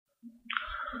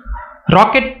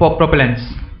Propellants.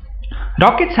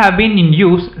 Rockets have been in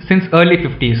use since early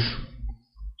 50s.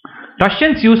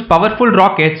 Russians use powerful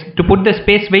rockets to put the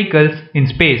space vehicles in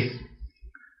space.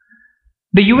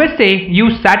 The USA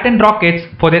used Saturn rockets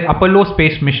for their Apollo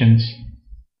space missions.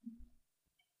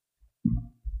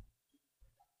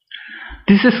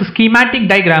 This is a schematic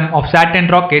diagram of Saturn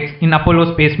rockets in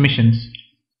Apollo space missions.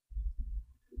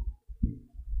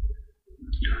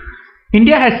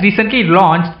 India has recently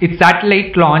launched its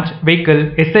satellite launch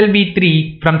vehicle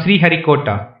SLV-3 from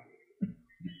Sriharikota.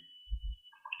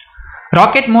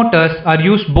 Rocket motors are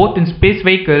used both in space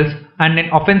vehicles and in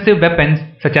offensive weapons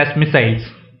such as missiles.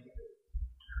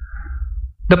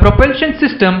 The propulsion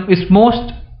system in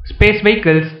most space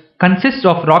vehicles consists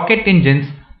of rocket engines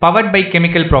powered by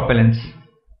chemical propellants.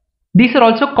 These are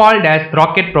also called as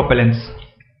rocket propellants.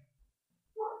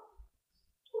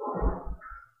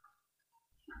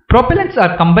 Propellants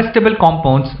are combustible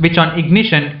compounds which on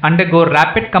ignition undergo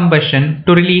rapid combustion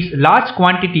to release large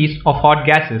quantities of hot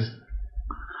gases.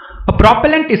 A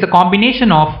propellant is a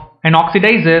combination of an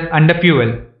oxidizer and a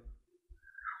fuel,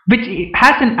 which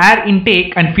has an air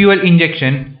intake and fuel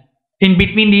injection in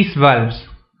between these valves.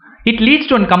 It leads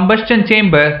to a combustion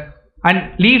chamber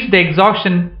and leaves the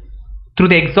exhaustion through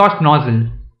the exhaust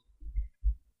nozzle.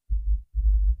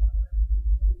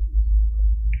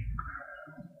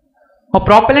 A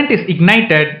propellant is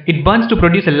ignited, it burns to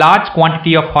produce a large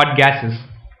quantity of hot gases.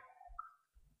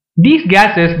 These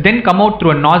gases then come out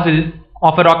through a nozzle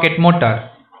of a rocket motor.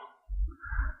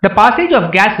 The passage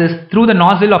of gases through the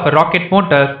nozzle of a rocket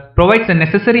motor provides the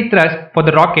necessary thrust for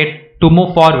the rocket to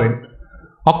move forward,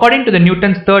 according to the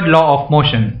Newton's third law of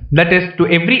motion. That is, to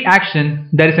every action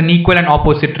there is an equal and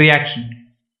opposite reaction.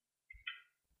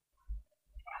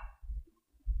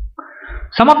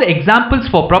 Some of the examples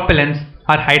for propellants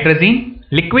are hydrazine,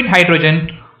 liquid hydrogen,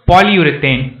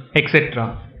 polyurethane,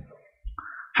 etc.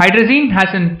 Hydrazine has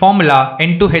a formula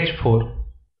N2H4.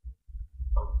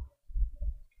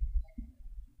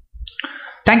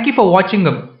 Thank you for watching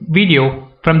a video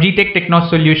from GTech Techno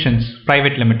Solutions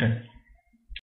Private Limited.